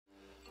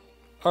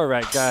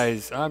Alright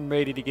guys, I'm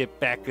ready to get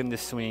back in the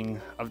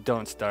swing of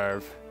Don't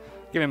Starve.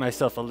 Giving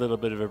myself a little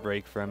bit of a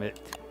break from it.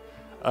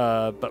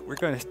 But we're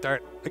going to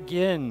start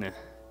again.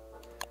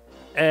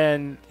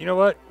 And you know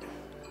what?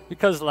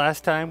 Because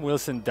last time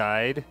Wilson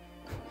died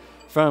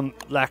from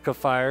lack of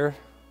fire,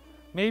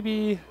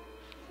 maybe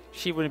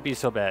she wouldn't be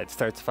so bad.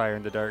 Starts fire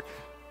in the dark.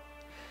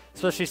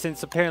 Especially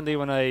since apparently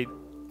when I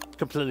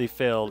completely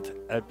failed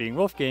at being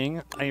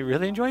Wolfgang, I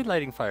really enjoyed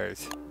lighting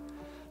fires.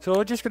 So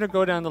we're just going to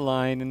go down the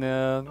line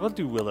and we'll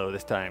do Willow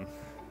this time.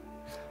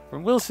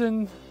 From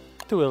Wilson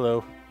to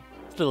Willow.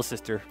 His little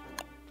sister.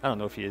 I don't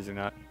know if he is or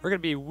not. We're going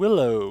to be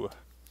Willow.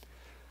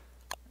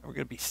 We're going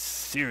to be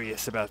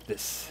serious about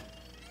this.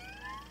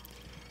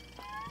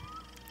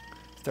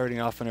 Starting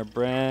off in a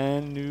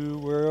brand new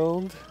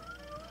world.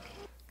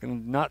 Gonna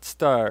not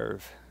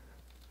starve.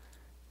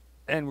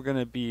 And we're going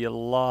to be a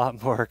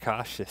lot more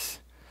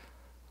cautious.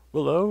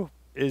 Willow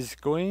is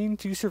going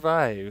to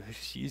survive.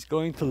 She's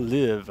going to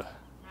live.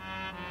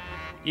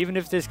 Even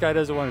if this guy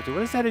doesn't want to.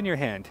 What is that in your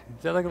hand?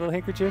 Is that like a little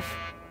handkerchief?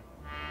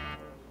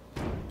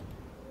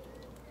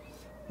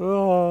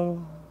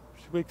 Oh,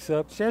 she wakes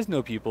up. She has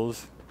no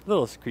pupils. A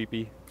little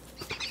creepy.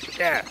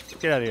 Yeah,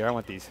 get out of here. I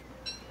want these.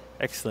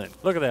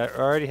 Excellent. Look at that. I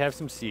already have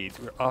some seeds.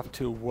 We're off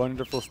to a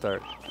wonderful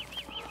start.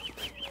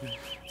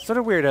 Sort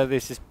of weird how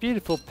there's this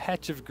beautiful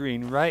patch of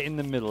green right in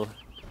the middle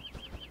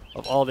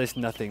of all this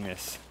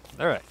nothingness.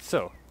 Alright,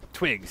 so,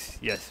 twigs.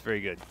 Yes,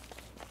 very good.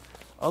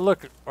 Oh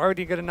look,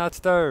 already gonna not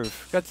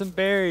starve. Got some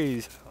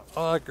berries.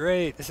 Oh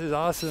great, this is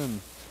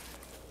awesome.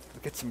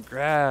 Get some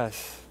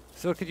grass.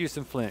 Still could use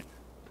some flint.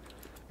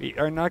 We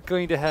are not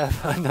going to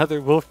have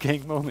another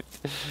Wolfgang moment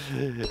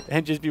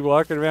and just be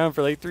walking around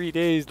for like 3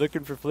 days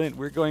looking for flint.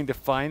 We're going to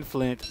find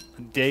flint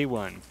on day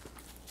one.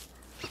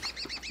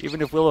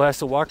 Even if Willow has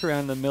to walk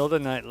around in the middle of the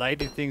night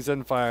lighting things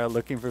on fire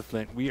looking for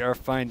flint, we are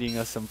finding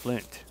us some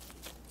flint.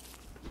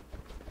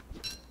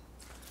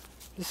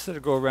 Just sort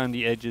of go around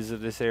the edges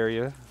of this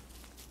area.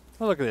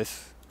 Oh, look at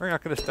this. We're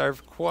not going to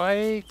starve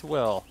quite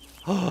well.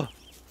 Oh,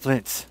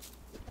 flints.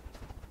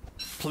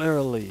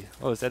 Plurally.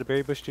 Oh, is that a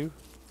berry bush too?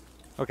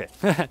 Okay.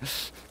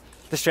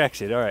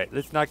 Distraction. All right.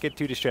 Let's not get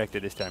too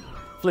distracted this time.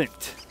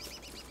 Flint.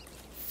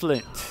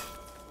 Flint.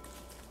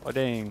 Oh,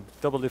 dang.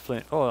 Double the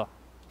flint. Oh,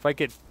 if I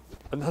get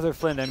another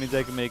flint, that means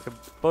I can make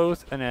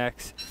both an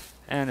axe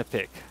and a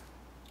pick.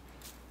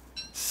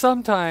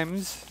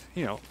 Sometimes,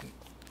 you know,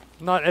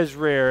 not as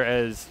rare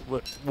as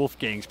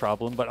Wolfgang's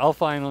problem, but I'll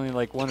find only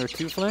like 1 or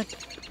 2 flint,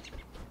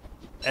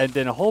 and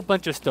then a whole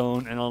bunch of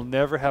stone, and I'll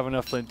never have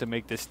enough flint to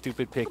make this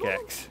stupid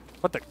pickaxe.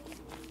 What the?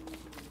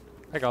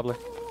 Hi, Gobbler.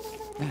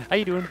 How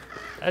you doing?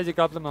 How's your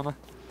Gobbler mama?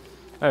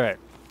 Alright.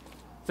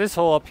 This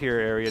whole up here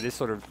area, this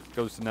sort of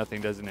goes to nothing,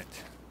 doesn't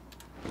it?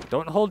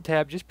 Don't hold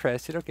tab, just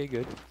press it. Okay,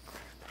 good.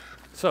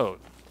 So,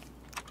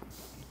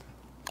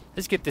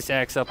 let's get this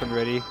axe up and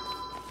ready.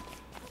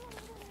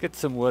 Get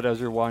some wood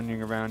as we're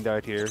wandering around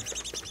out here.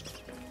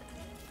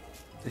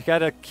 You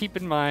gotta keep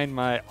in mind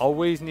my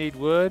always need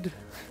wood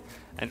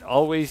and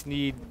always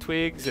need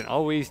twigs and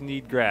always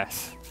need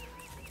grass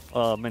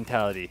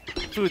mentality.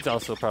 Food's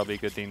also probably a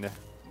good thing to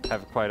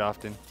have quite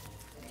often.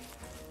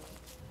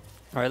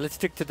 Alright, let's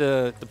stick to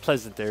the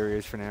pleasant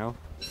areas for now.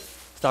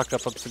 Stock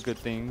up on some good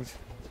things.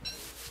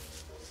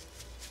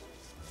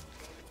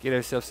 Get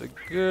ourselves a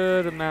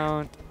good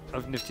amount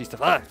of nifty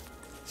stuff. Ah!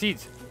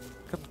 Seeds!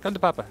 Come to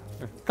Papa.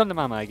 Or come to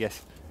Mama, I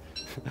guess.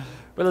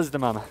 Willow's the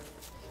Mama.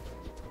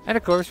 And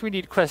of course, we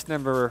need quest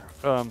number,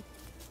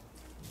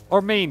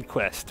 our main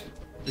quest,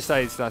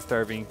 besides not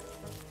starving,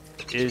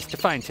 is to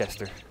find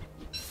Chester.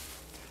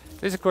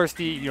 There's of course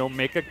the, you know,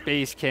 make a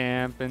base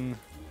camp and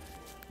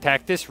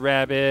attack this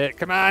rabbit.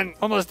 Come on,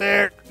 almost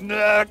there.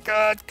 No,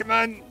 God, come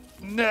on.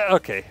 No,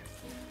 okay.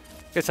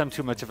 Guess I'm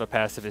too much of a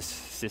pacifist,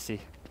 sissy. Is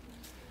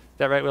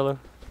that right, Willow?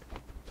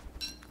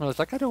 Willow's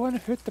like, I don't want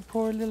to hurt the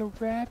poor little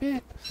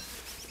rabbit.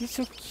 He's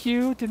so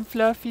cute and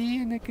fluffy,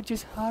 and I could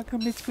just hug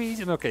him and squeeze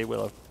him. Okay,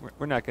 Willow,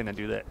 we're not going to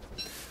do that.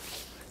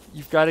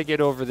 You've got to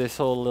get over this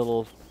whole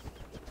little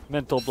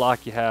mental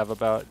block you have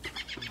about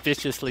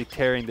viciously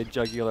tearing the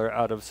jugular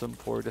out of some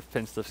poor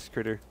defenseless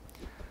critter.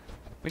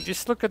 I mean,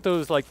 just look at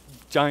those, like,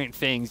 giant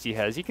fangs he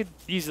has. He could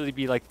easily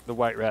be like the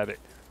white rabbit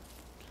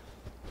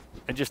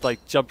and just,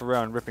 like, jump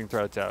around ripping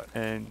throats out.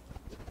 And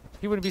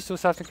he wouldn't be so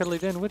soft and cuddly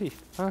then, would he?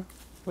 Huh?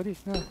 Would he?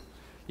 No.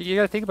 You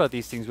got to think about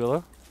these things,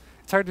 Willow.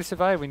 It's hard to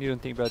survive when you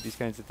don't think about these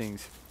kinds of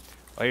things.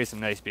 Oh, here's some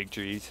nice big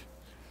trees.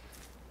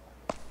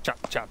 Chop,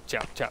 chop,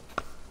 chop, chop.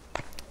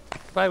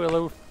 Bye,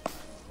 Willow.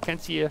 Can't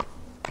see ya.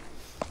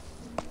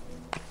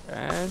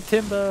 And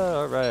timber.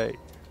 Alright.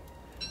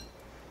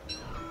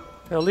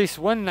 At least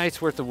one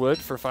night's worth of wood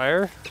for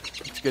fire.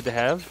 It's good to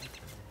have.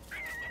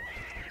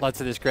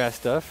 Lots of this grass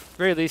stuff. At the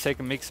very least, I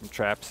can make some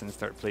traps and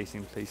start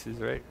placing places,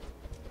 right?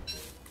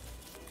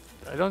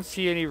 I don't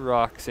see any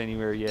rocks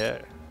anywhere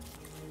yet.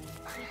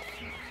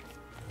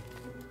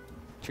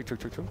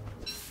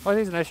 Oh,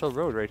 there's a nice little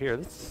road right here.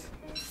 Let's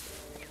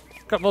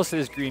got most of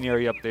this green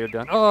area up there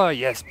done. Oh,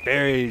 yes,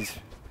 berries.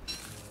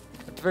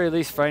 At the very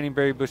least, finding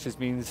berry bushes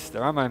means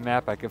they're on my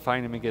map. I can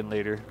find them again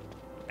later.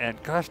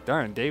 And gosh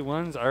darn, day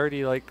one's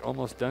already like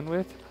almost done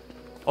with.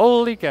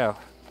 Holy cow.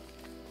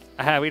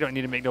 Aha, we don't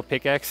need to make no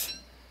pickaxe.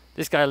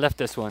 This guy left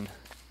us one.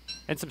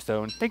 And some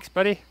stone. Thanks,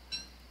 buddy.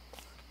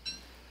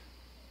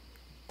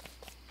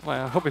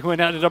 Well, I hope we went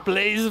out in a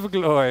blaze of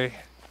glory.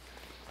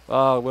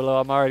 Oh, Willow,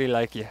 I'm already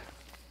like you.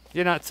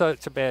 You're not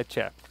such a bad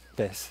chap.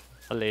 This,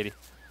 a lady.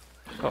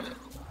 Oh,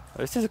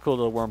 this is a cool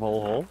little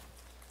wormhole hole.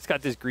 It's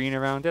got this green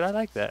around it. I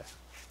like that.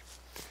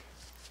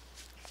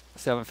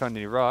 Still haven't found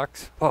any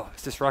rocks. Oh,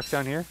 is this rocks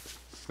down here?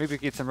 Maybe we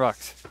can get some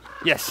rocks.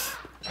 Yes!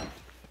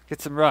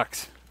 Get some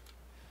rocks.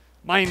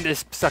 Mine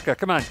this sucker.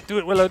 Come on. Do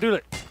it, Willow. Do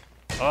it.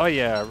 Oh,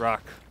 yeah.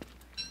 Rock.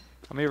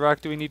 How many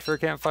rock do we need for a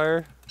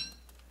campfire?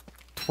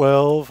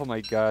 12. Oh,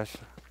 my gosh.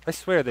 I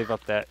swear they've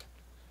upped that.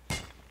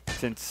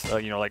 Since,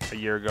 you know, like a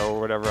year ago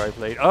or whatever I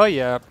played. Oh,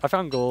 yeah. I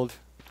found gold.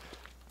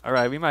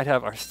 Alright. We might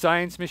have our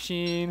science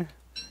machine.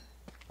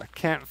 Our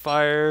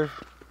campfire.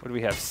 What do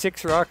we have?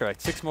 6 rock.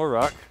 Alright. 6 more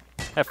rock.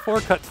 I have 4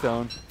 cut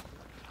stone.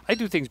 I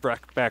do things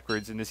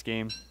backwards in this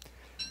game.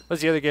 That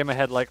was the other game I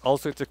had like all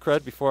sorts of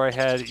crud before I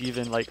had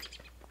even like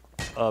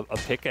a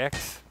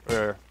pickaxe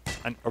or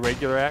a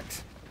regular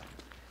axe.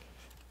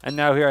 And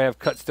now here I have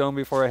cut stone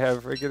before I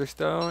have regular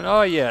stone.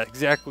 Oh yeah,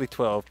 exactly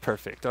 12.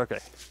 Perfect. Okay.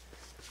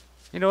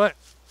 You know what?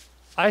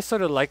 I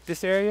sort of like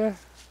this area.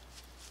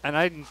 And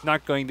I'm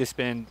not going to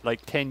spend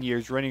like 10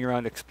 years running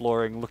around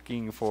exploring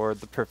looking for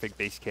the perfect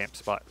base camp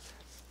spot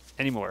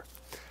anymore.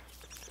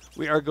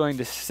 We are going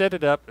to set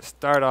it up,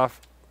 start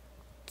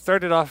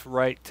it off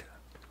right.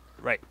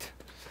 We're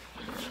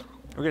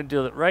going to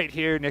do it right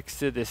here next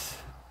to this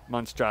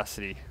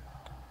monstrosity.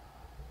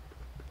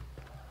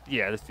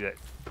 Yeah, let's do that.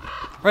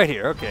 Right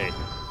here, okay.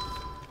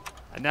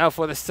 And now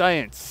for the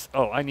science.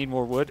 Oh, I need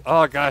more wood.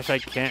 Oh gosh, I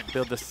can't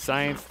build the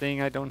science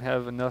thing. I don't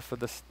have enough of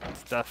the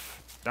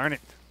stuff. Darn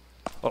it.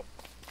 Oh,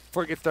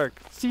 before it gets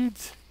dark.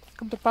 Seeds,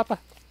 come to Papa.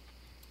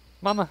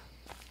 Mama,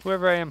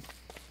 whoever I am.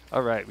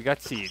 Alright, we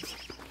got seeds.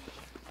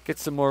 Get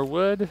some more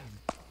wood.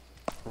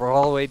 We're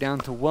all the way down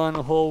to 1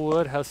 whole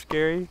wood. How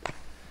scary.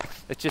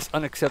 It's just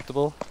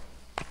unacceptable.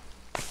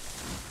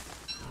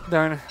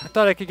 Darn, I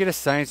thought I could get a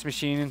science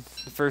machine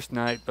the first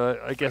night,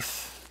 but I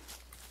guess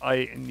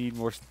I need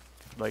more,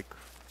 like,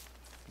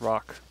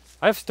 rock.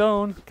 I have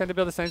stone. Can I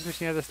build a science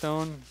machine out of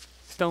stone?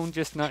 Stone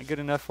just not good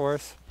enough for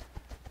us.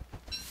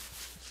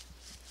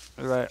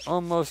 Alright,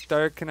 almost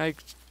dark. Can I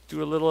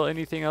do a little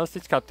anything else?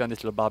 Let's chop down this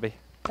little bobby.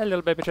 Hey,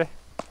 little baby tree.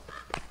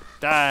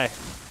 Die.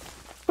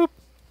 Boop.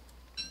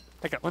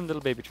 I got one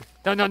little baby tree.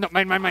 No, no, no,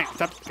 mine.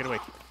 Stop. Get away.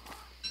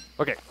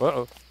 Okay.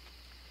 Uh-oh.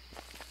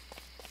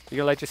 You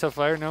gonna light yourself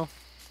fire? No?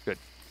 Good.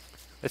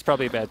 That's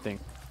probably a bad thing.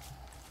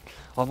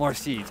 Oh, more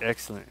seeds.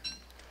 Excellent.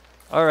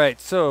 Alright,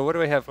 so what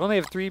do I have? I only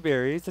have 3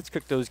 berries. Let's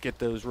cook those, get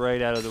those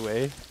right out of the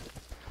way.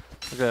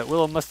 Look at that.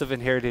 Willow must have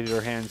inherited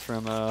her hands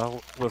from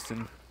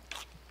Wilson.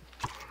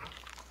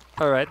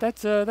 Alright,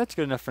 that's good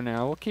enough for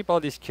now. We'll keep all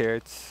these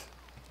carrots,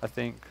 I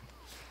think.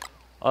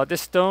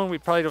 This stone we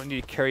probably don't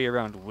need to carry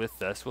around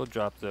with us. We'll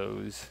drop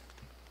those.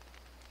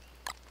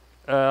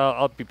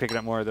 I'll be picking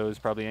up more of those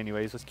probably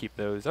anyways. Let's keep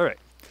those. Alright.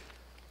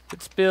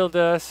 Let's build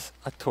us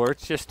a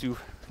torch just to,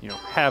 you know,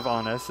 have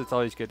on us. It's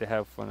always good to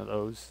have one of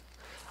those.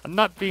 I'm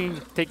not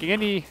taking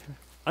any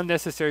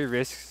unnecessary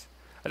risks.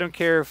 I don't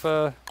care if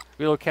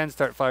Willow can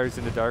start fires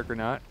in the dark or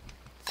not.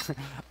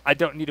 I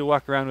don't need to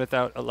walk around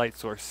without a light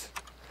source.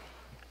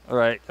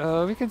 Alright,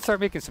 we can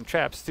start making some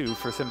traps too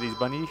for some of these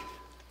bunny.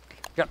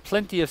 Got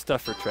plenty of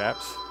stuff for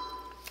traps.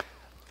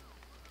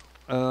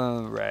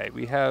 Right,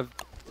 we have...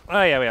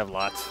 Oh yeah, we have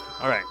lots.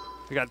 Alright,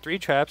 we got 3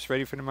 traps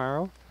ready for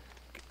tomorrow.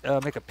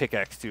 Make a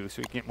pickaxe too, so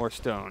we can get more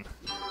stone.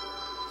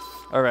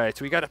 Alright,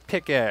 so we got a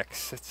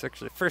pickaxe. That's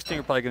actually the first thing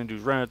we're probably going to do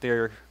is run out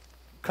there,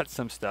 cut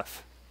some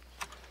stuff.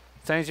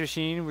 Science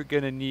machine, we're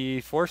going to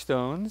need 4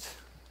 stones.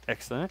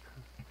 Excellent.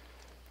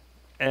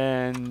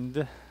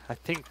 And I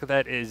think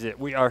that is it.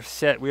 We are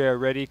set. We are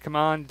ready. Come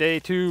on, day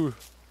 2.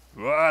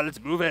 Whoa, let's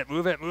move it.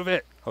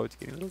 Oh, it's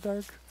getting a little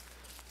dark.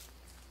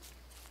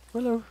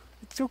 Willow,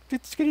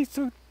 it's getting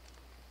so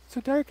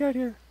dark out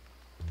here.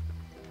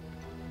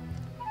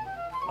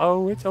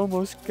 Oh, it's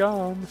almost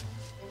gone.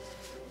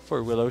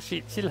 Poor Willow.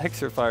 She likes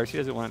her fire. She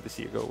doesn't want to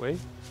see it go away.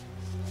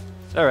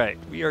 Alright,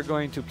 we are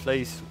going to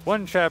place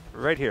 1 trap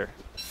right here.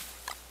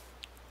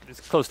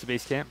 It's close to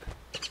base camp.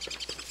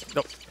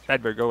 Nope,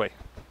 bad bird, go away.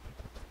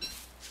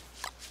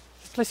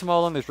 Let's place them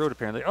all on this road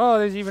apparently. Oh,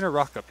 there's even a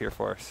rock up here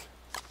for us.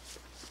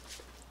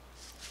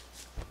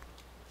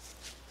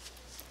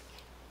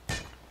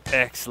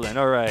 Excellent,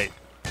 alright.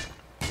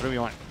 What do we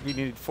want? We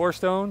need 4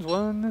 stones.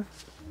 1,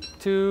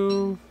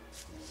 2,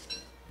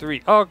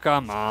 3. Oh,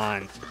 come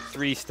on.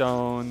 3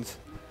 stones.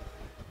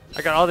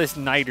 I got all this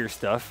niter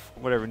stuff.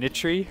 Whatever,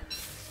 nitree.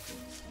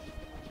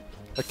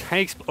 A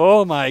tiny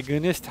oh my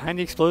goodness,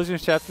 tiny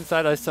explosions trapped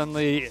inside. I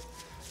suddenly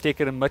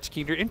taken a much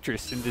keener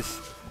interest in this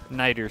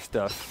niter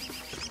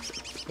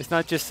stuff. It's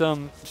not just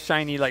some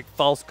shiny like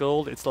false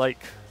gold. It's like,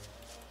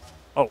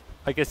 oh,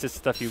 I guess it's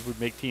stuff you would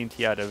make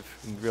TNT out of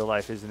in real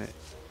life, isn't it?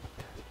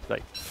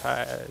 Like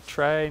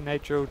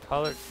tri-nitro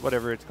tolerant,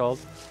 whatever it's called.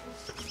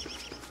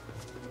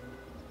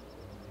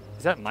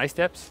 Is that my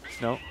steps?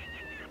 No.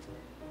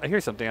 I hear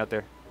something out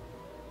there.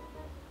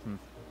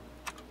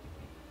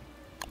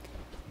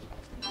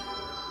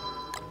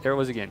 There it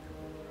was again.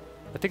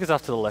 I think it's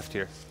off to the left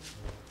here.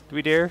 Do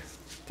we dare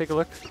take a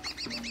look?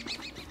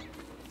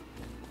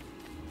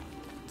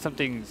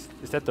 Something's...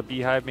 Is that the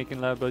beehive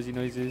making loud buzzy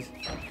noises?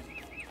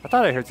 I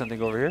thought I heard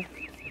something over here.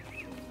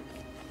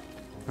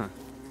 Huh.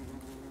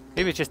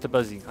 Maybe it's just a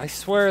buzzing. I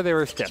swear there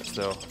were steps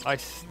though. I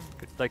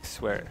like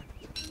swear.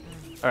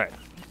 Alright.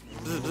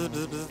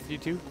 You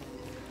two.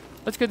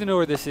 That's good to know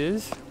where this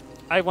is.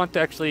 I want to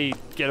actually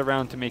get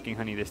around to making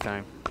honey this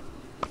time.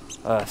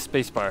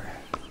 Spacebar.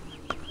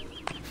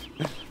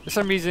 For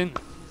some reason,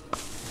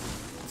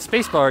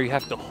 spacebar, you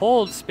have to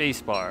hold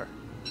spacebar,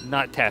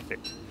 not tap it.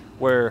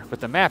 Where with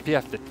the map, you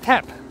have to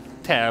tap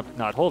tab,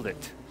 not hold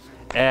it.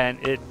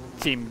 And it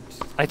seems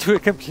I do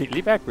it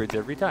completely backwards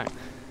every time.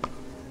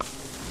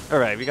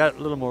 Alright, we got a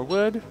little more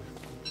wood.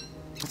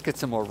 Let's get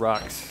some more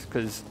rocks,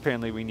 because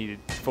apparently we needed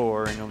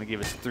 4 and only gave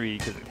us 3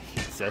 because it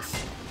hates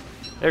us.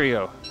 There we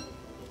go.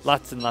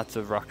 Lots and lots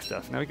of rock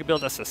stuff. Now we can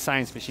build us a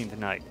science machine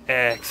tonight.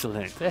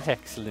 Excellent,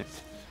 excellent.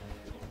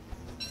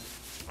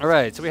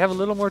 Alright, so we have a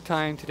little more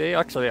time today.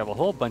 Actually, we have a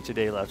whole bunch of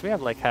day left. We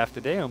have like half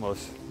the day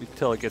almost,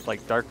 until it gets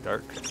like dark.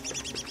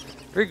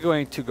 We're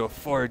going to go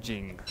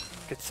foraging.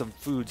 Get some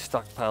food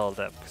stockpiled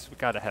up, because we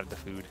gotta have the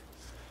food.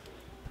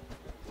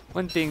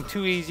 One thing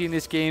too easy in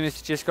this game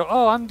is to just go,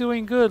 oh, I'm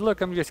doing good.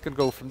 Look, I'm just going to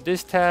go from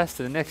this task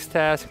to the next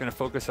task. I'm going to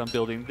focus on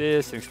building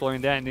this and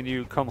exploring that. And then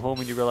you come home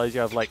and you realize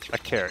you have like a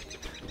carrot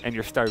and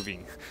you're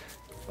starving.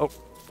 Oh,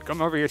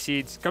 come over here,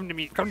 seeds. Come to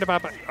me. Come to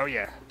Papa. Oh,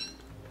 yeah.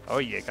 Oh,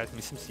 yeah. Got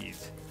me some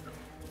seeds.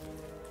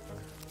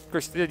 Of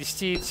course, these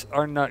seeds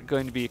are not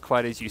going to be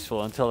quite as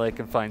useful until I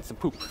can find some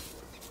poop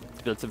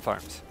to build some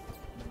farms.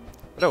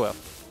 But oh well.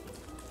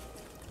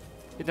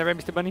 Isn't that right,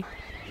 Mr. Bunny?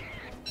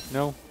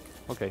 No?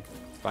 Okay.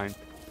 Fine.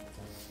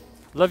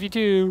 Love you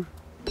too.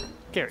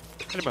 Carrot.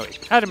 Out of my way.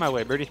 Out of my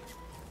way, birdie.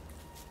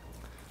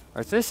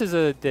 Alright, so this is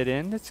a dead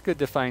end. It's good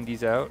to find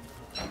these out.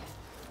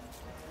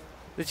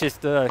 Let's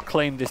just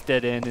claim this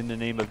dead end in the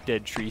name of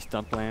Dead Tree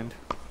Stump Land.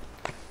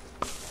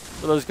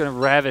 Willow's going to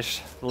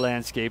ravish the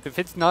landscape. If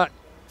it's not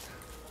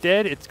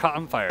dead, it's caught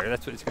on fire.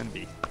 That's what it's going to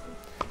be.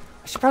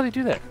 I should probably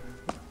do that.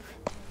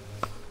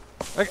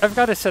 I've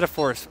got to set a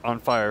forest on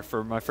fire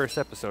for my first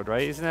episode,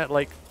 right? Isn't that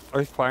like a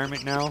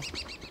requirement now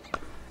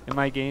in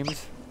my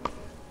games?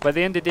 By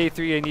the end of day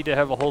 3, I need to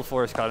have a whole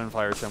forest caught on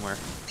fire somewhere.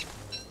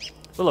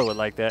 Willow would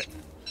like that.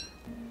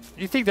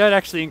 You think that'd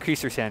actually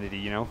increase her sanity,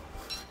 you know?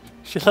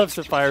 She loves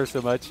the fire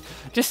so much.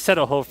 Just set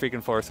a whole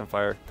freaking forest on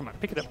fire. Come on,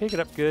 pick it up, pick it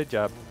up. Good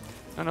job.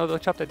 Oh no, they'll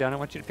chop that down. I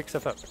want you to pick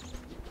stuff up.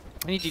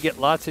 I need you to get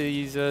lots of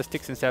these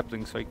sticks and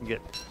saplings so I can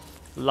get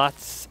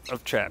lots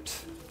of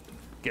traps.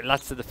 Get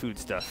lots of the food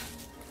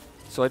stuff.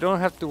 So I don't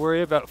have to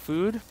worry about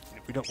food.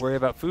 If we don't worry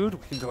about food,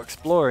 we can go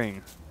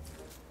exploring.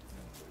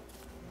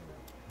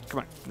 Come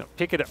on, no,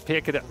 pick it up,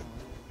 pick it up.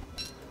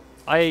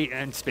 Me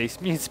and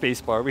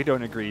Spacebar, we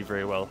don't agree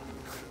very well,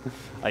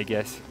 I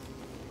guess.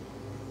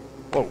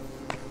 Whoa.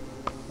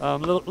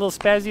 Little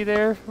spazzy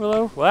there,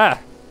 Willow. Wow.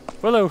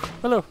 Willow.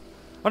 Oh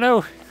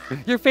no,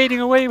 you're fading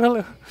away,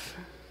 Willow.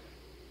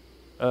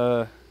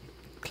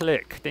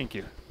 Click, thank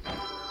you.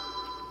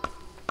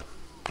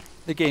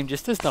 The game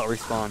just does not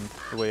respond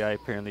the way I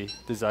apparently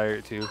desire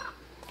it to.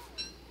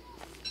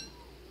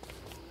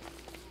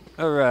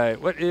 Alright,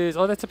 what is...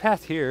 Oh, that's a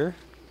path here.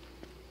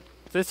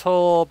 This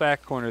whole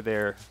back corner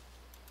there.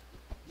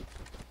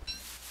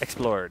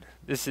 Explored.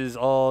 This is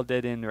all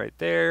dead end right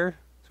there.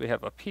 So we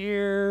have up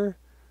here.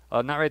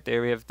 Not right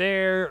there. We have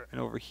there,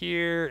 and over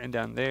here, and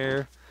down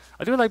there.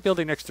 I do like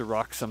building next to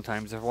rocks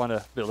sometimes if I want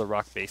to build a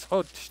rock base.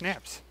 Oh,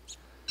 snaps.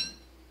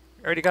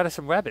 Already got us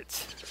some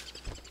rabbits.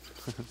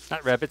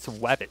 Not rabbits,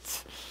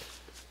 wabbits.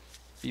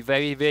 Be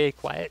very, very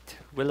quiet.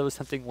 Willow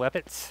something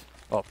wabbits.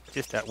 Oh,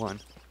 just that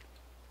one.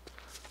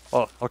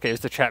 Oh, okay,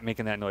 it's the trap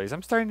making that noise.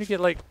 I'm starting to get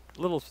like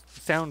little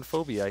sound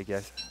phobia, I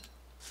guess.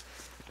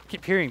 I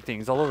keep hearing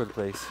things all over the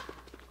place.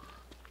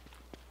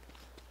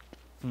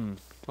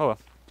 Oh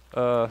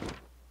well.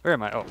 Where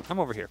am I? Oh, I'm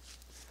over here.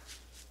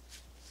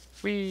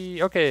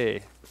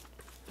 Okay.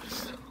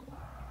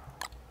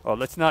 Oh,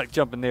 let's not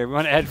jump in there. We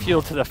want to add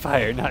fuel to the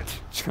fire, not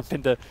jump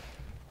into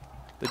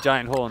the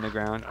giant hole in the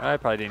ground. I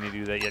probably didn't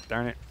do that yet,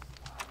 darn it.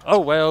 Oh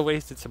well,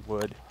 wasted some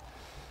wood.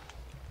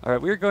 Alright,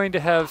 we're going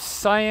to have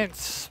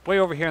science way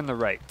over here on the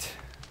right.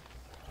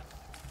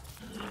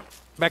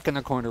 Back in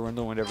the corner where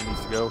no one ever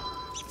needs to go.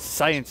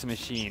 Science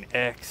machine,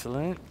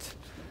 excellent.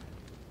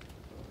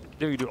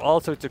 There we do all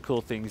sorts of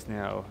cool things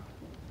now.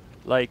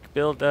 Like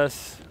build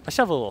us a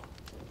shovel.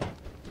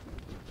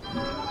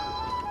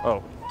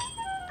 Oh,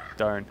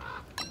 darn.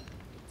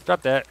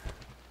 Drop that.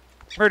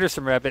 Murder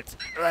some rabbits.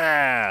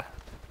 Blah.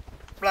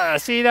 Blah.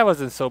 See, that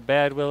wasn't so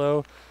bad,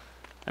 Willow.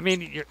 I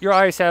mean, your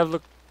eyes have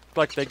looked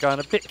like they've gone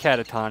a bit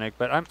catatonic,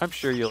 but I'm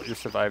sure you'll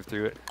survive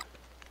through it.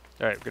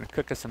 Alright, we're going to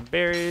cook us some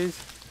berries.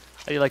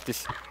 How do you like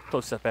this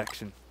close-up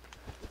action?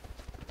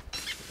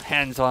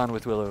 Hands-on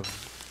with Willow.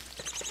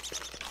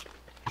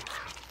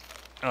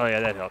 Oh yeah,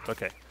 that helped.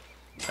 Okay.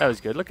 That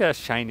was good. Look at how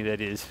shiny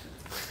that is.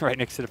 Right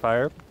next to the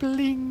fire.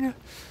 Bling!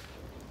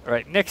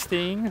 Alright, next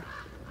thing.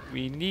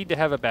 We need to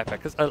have a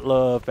backpack, because I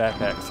love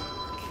backpacks.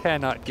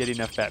 Cannot get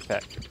enough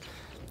backpack.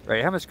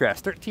 Right, how much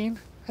grass? 13?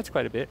 That's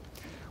quite a bit.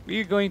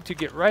 We're going to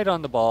get right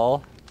on the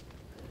ball.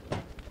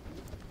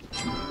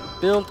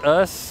 Build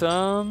us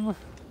some...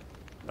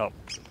 Oh,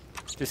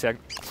 just a sec.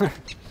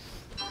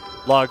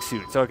 Log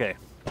suits, okay.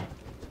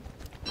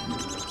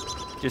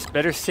 Just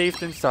better safe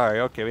than sorry.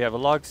 Okay, we have a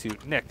log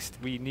suit. Next,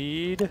 we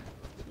need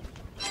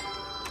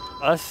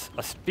us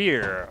a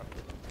spear.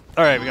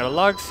 Alright, we got a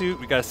log suit,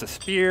 we got us a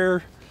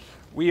spear.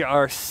 We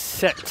are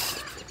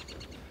set.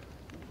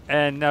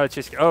 And now it's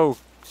just... Oh,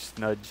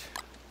 snudge.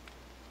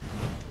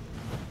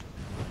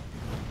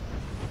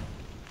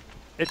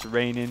 It's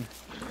raining.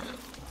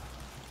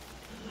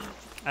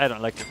 I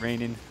don't like it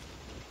raining.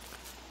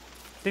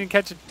 Didn't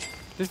catch it.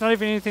 There's not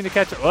even anything to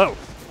catch it. Whoa.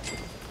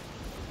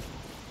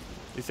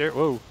 Is there?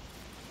 Whoa.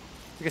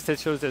 I guess that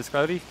shows that it's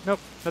cloudy. Nope,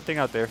 nothing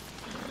out there.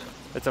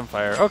 It's on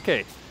fire.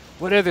 Okay.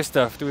 What other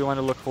stuff do we want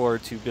to look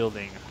forward to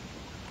building?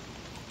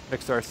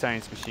 Next to our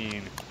science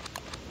machine.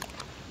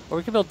 Well,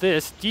 we can build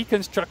this.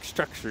 Deconstruct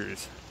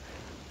structures.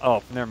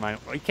 Oh, never mind.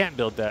 We can't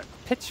build that.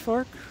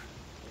 Pitchfork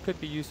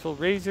could be useful.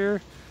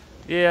 Razor.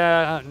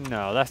 Yeah,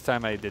 no. Last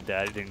time I did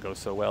that, it didn't go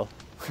so well.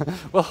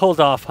 We'll hold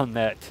off on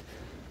that.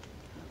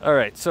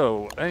 Alright,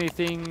 so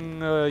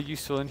anything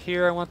useful in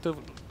here I want to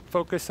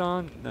focus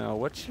on? No,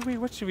 what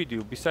should we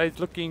do besides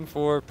looking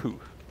for poo?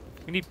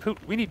 We need poo.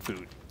 We need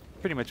food.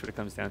 Pretty much what it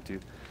comes down to.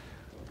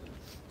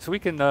 So we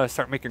can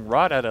start making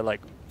rod out of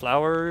like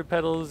flower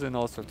petals and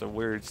all sorts of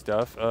weird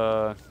stuff.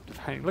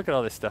 Look at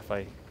all this stuff.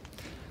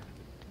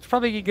 It's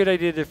probably a good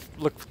idea to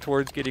look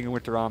towards getting a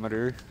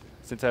winterometer,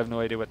 since I have no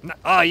idea what.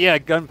 Oh yeah,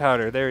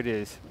 gunpowder. There it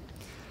is.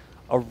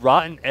 A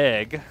rotten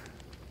egg,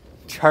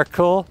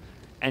 charcoal,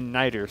 and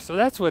niter. So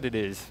that's what it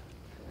is.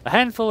 A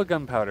handful of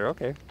gunpowder.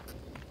 Okay.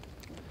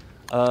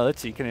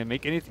 Let's see. Can I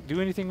make anything? Do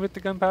anything with the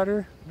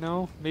gunpowder?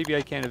 No. Maybe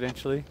I can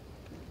eventually.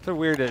 It's so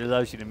weird that it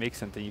allows you to make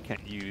something you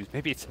can't use.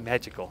 Maybe it's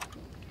magical.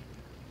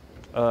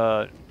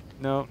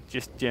 No.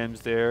 Just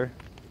gems there.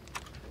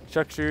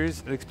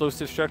 Structures. An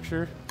explosive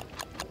structure.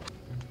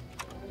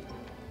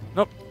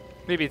 Nope.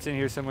 Maybe it's in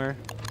here somewhere.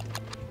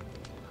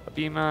 A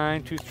beam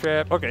mine. Tooth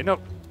trap. Okay.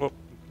 Nope. Whoop.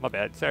 My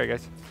bad. Sorry,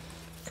 guys.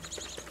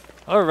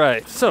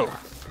 Alright. So,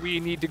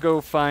 we need to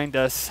go find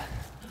us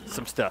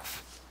some stuff.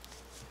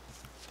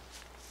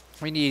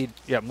 We need,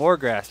 yeah, more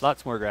grass.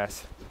 Lots more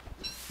grass.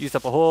 Used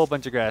up a whole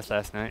bunch of grass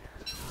last night.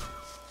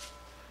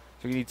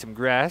 So we need some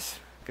grass.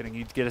 Gonna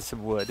need to get us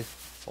some wood.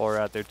 Or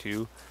out there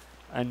too.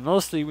 And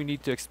mostly we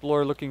need to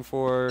explore looking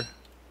for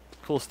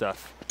cool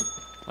stuff.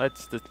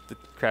 That's the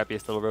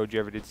crappiest little road you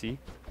ever did see.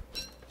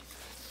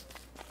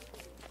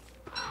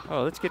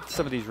 Oh, let's get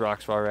some of these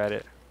rocks while we're at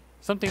it.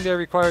 Something that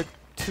required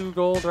 2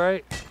 gold,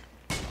 right?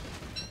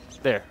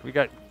 There, we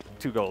got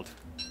 2 gold.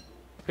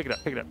 Pick it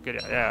up, pick it up.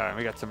 Good. Yeah,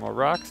 we got some more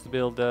rocks to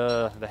build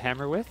the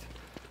hammer with.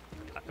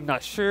 I'm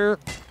not sure.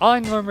 All I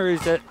remember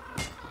is that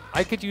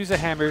I could use a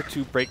hammer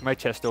to break my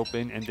chest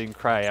open and then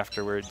cry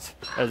afterwards,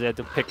 as I had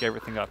to pick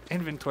everything up.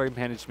 Inventory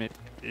management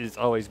is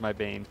always my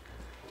bane.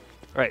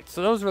 Alright,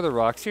 so those were the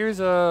rocks. Here's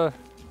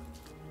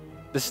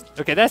this.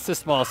 Okay, that's the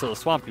smallest little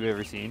swamp you've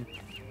ever seen.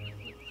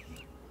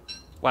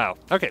 Wow.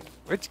 Okay,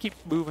 let's keep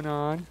moving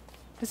on.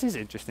 This is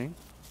interesting.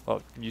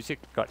 Well, music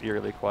got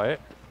eerily quiet.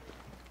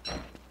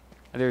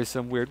 And there's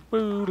some weird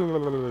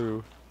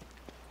boo.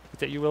 Is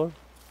that you, Willow?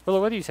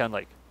 Willow, what do you sound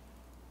like?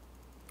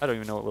 I don't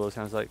even know what Willow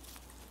sounds like.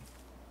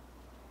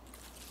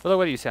 Willow,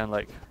 what do you sound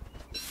like?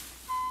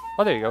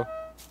 Oh, there you go.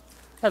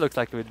 That looks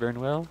like it would burn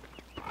well.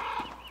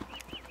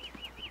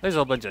 There's a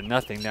whole bunch of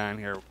nothing down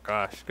here.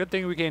 Gosh, good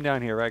thing we came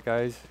down here, right,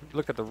 guys?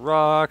 Look at the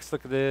rocks.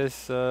 Look at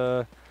this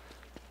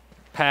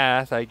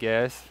path, I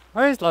guess.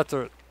 Oh, there's lots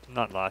of...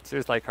 Not lots.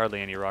 There's like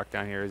hardly any rock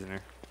down here, isn't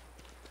there?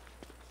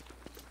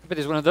 But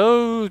there's one of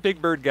those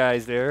big bird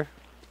guys there.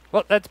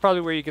 Well, that's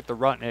probably where you get the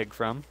rotten egg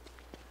from.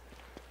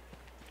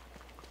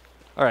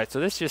 Alright, so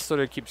this just sort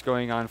of keeps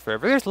going on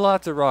forever. There's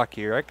lots of rock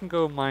here. I can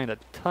go mine a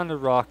ton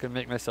of rock and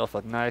make myself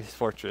a nice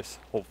fortress,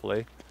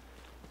 hopefully.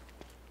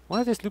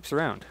 Why this loops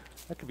around?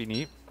 That could be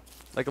neat.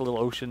 Like a little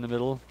ocean in the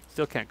middle.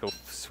 Still can't go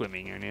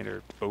swimming in it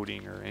or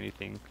boating or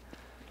anything.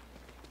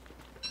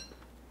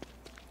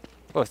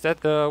 Oh, is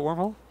that the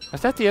wormhole?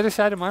 Is that the other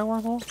side of my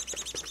wormhole?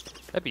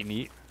 That'd be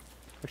neat.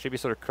 Actually, it'd be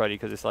sort of cruddy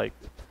because it's like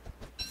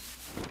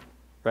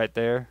right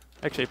there.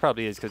 Actually, it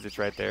probably is because it's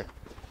right there.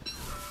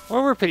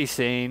 Well, we're pretty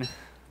sane.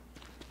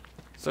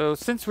 So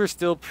since we're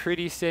still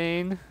pretty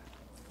sane,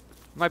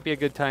 might be a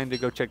good time to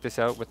go check this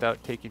out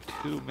without taking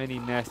too many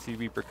nasty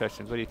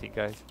repercussions. What do you think,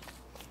 guys?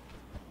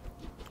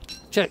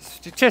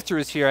 Chester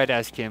is here. I'd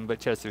ask him, but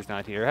Chester's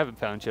not here. I haven't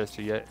found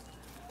Chester yet.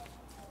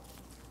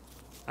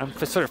 I'm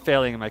sort of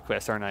failing in my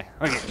quest, aren't I?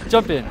 Okay,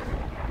 jump in.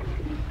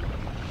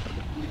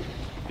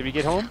 Did we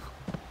get home?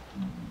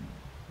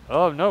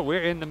 Oh no,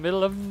 we're in the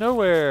middle of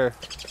nowhere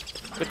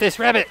with this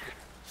rabbit.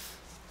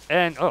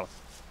 And oh,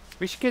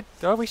 we should get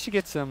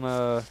some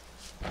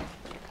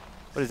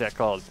what is that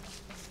called?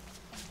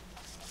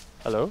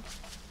 Hello?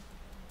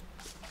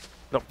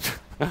 Nope.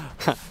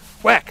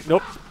 Whack!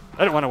 Nope.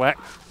 I don't want to whack.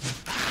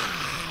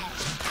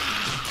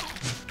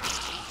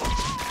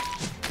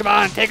 Come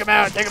on, take him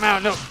out, take him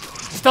out. No.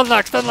 Stun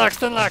lock, stun lock,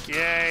 stun lock.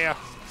 Yeah.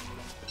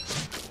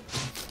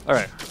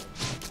 Alright.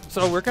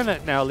 So we're gonna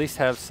now at least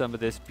have some of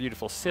this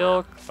beautiful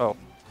silk. Oh.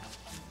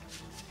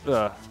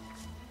 I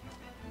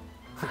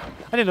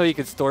didn't know you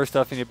could store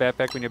stuff in your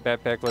backpack when your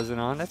backpack wasn't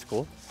on. That's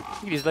cool. You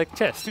can use like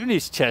chests. Who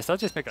needs chests? I'll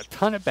just make a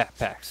ton of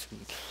backpacks.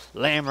 And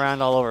lay them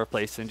around all over the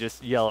place and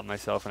just yell at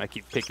myself when I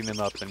keep picking them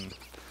up and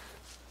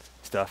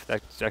stuff.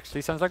 That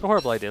actually sounds like a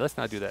horrible idea. Let's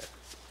not do that.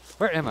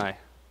 Where am I?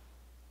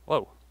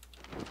 Whoa.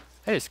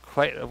 That is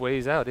quite a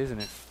ways out, isn't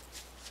it?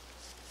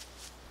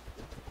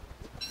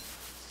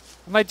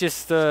 I might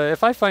just,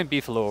 if I find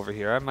beefalo over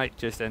here, I might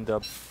just end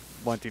up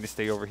wanting to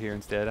stay over here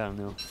instead. I don't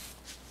know.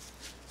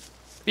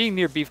 Being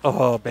near beef,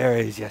 oh,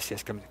 berries, yes,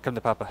 come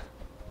to Papa.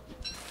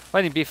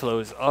 Finding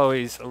beefalo is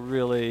always a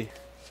really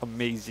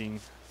amazing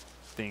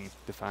thing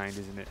to find,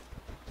 isn't it?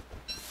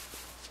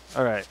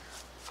 Alright.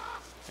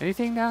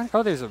 Anything down?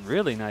 Oh, there's a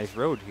really nice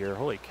road here.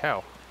 Holy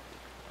cow.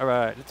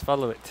 Alright, let's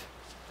follow it.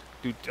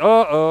 Dude,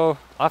 oh,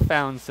 I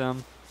found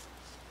some.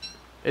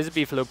 There's a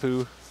beefalo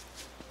poo.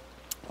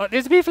 Oh,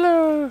 there's a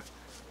beefalo!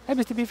 Hi,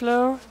 Mr.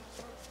 Beefalo.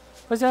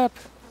 What's up?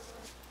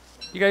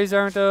 You guys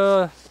aren't,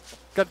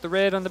 got the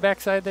red on the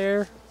backside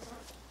there?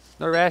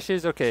 No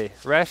rashes? Okay.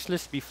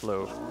 Rashless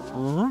beefalo.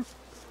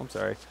 I'm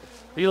sorry.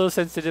 Are you a little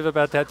sensitive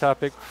about that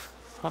topic?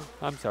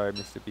 I'm sorry,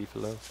 Mr.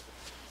 Beefalo.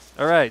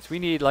 Alright, so we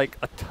need like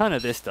a ton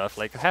of this stuff,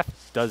 like a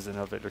half dozen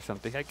of it or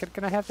something.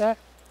 Can I have that?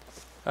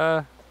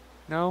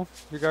 No?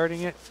 You're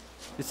guarding it?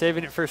 You're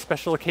saving it for a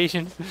special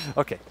occasion?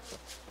 Okay.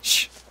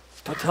 Shh!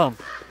 Don't tell him.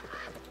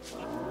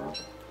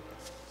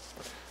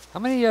 How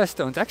many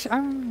stones?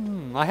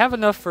 Actually, I have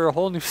enough for a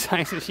whole new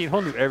science machine,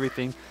 whole new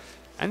everything.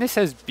 And this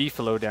has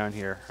beefalo down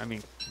here. I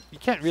mean, you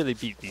can't really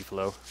beat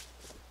beefalo.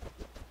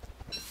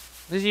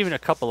 There's even a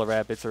couple of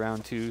rabbits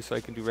around too, so I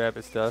can do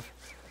rabbit stuff.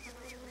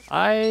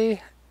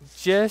 I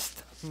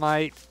just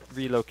might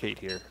relocate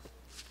here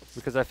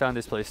because I found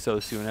this place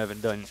so soon. I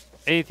haven't done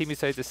anything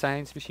besides the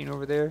science machine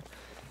over there.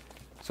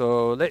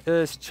 So let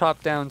us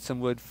chop down some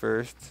wood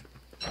first.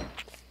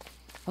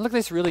 Oh, look at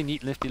this really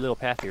neat, nifty little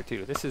path here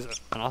too. This is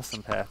an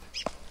awesome path.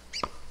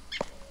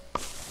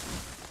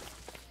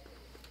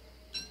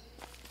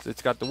 So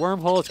it's got the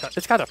wormhole.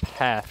 It's got a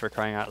path, for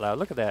crying out loud.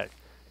 Look at that.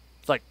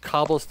 It's like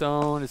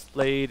cobblestone. It's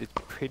laid. It's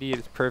pretty.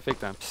 It's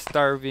perfect. I'm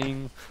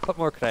starving. What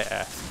more could I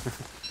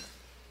ask?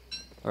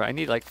 Alright, I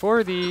need like 4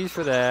 of these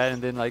for that,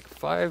 and then like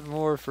 5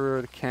 more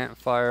for the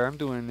campfire. I'm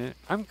doing it.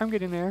 I'm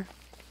getting there.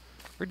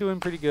 We're doing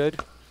pretty good.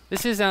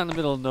 This is out in the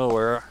middle of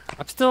nowhere.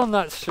 I'm still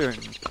not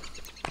certain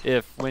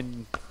if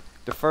when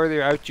the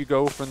further out you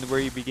go from where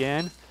you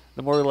began,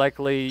 the more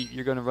likely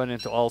you're going to run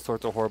into all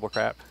sorts of horrible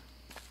crap.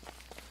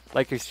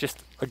 Like it's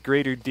just a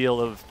greater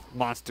deal of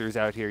monsters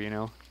out here, you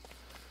know.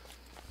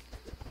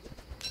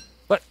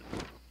 But,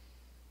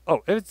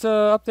 oh, it's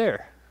up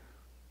there.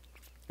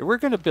 We're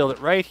going to build it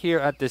right here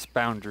at this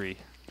boundary.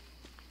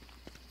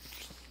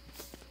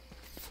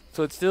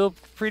 So it's still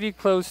pretty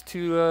close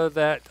to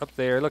that up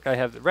there. Look, I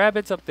have the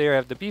rabbits up there. I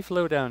have the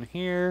beefalo down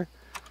here.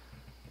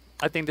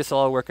 I think this will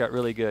all work out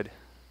really good.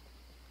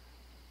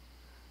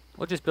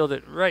 We'll just build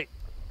it right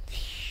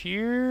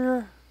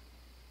here.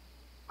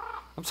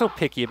 I'm so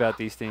picky about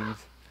these things.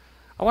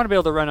 I want to be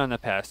able to run on the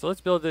path, so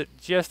let's build it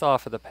just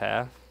off of the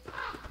path.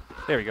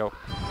 There we go.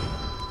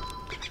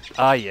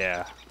 Ah,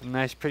 yeah.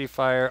 Nice, pretty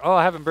fire. Oh,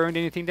 I haven't burned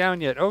anything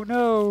down yet. Oh,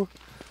 no.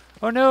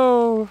 Oh,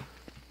 no.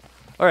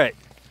 All right.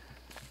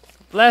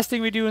 Last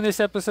thing we do in this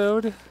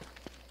episode,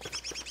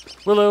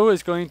 Willow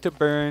is going to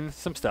burn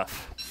some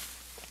stuff.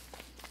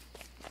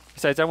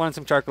 Besides, I want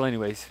some charcoal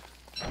anyways.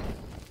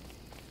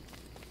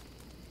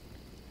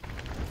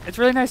 It's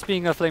really nice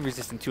being flame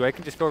resistant too. I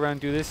can just go around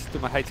and do this to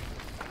my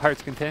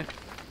heart's content.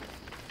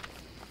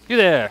 You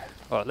there!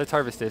 Oh, let's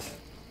harvest this.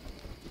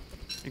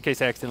 In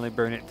case I accidentally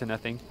burn it to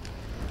nothing.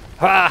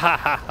 Ha ha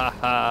ha ha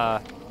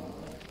ha!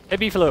 Hey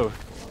beefalo,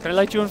 can I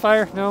light you on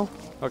fire? No?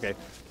 Okay.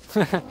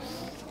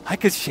 I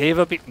could shave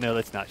a beef. No,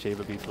 let's not shave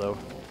a beefalo.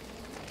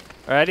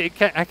 Alright,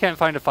 I can't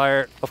find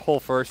a whole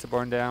forest to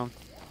burn down.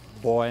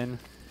 Boing.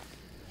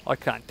 I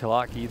can't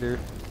talk either.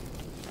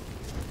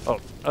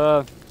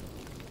 Oh,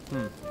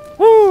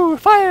 Woo!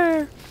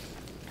 Fire!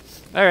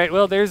 Alright,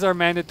 well, there's our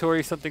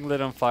mandatory something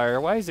lit on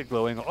fire. Why is it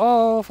glowing?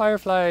 Oh,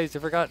 fireflies! I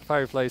forgot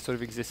fireflies sort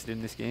of existed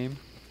in this game.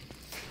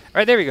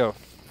 Alright, there we go.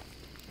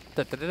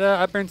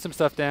 I burned some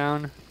stuff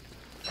down.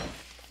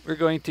 We're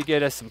going to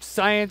get us some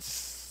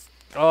science.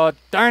 Oh,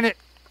 darn it!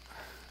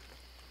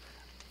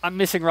 I'm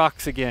missing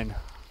rocks again.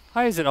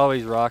 Why is it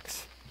always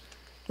rocks?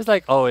 It's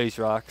like always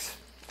rocks.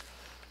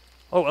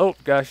 Oh,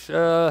 gosh.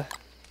 That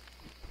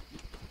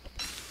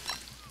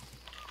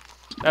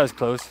was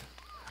close.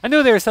 I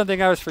knew there was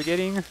something I was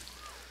forgetting.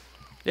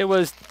 It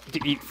was to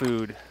eat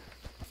food.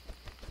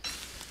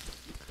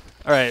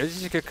 Alright, we're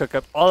just going to cook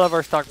up all of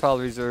our stockpile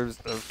reserves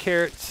of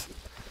carrots.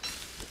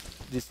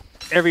 Just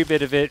every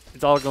bit of it.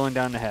 It's all going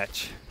down the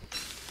hatch.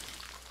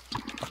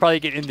 I'll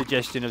probably get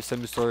indigestion of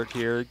some sort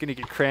here. Gonna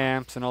get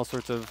cramps and all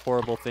sorts of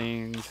horrible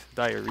things.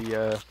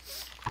 Diarrhea.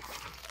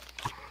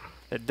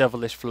 That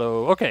devilish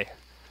flow. Okay,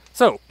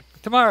 so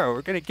tomorrow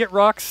we're gonna get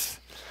rocks,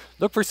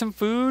 look for some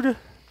food,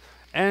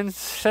 and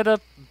set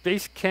up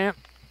base camp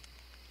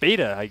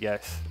beta, I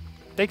guess.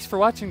 Thanks for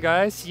watching,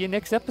 guys. See you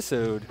next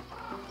episode.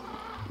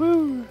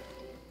 Woo!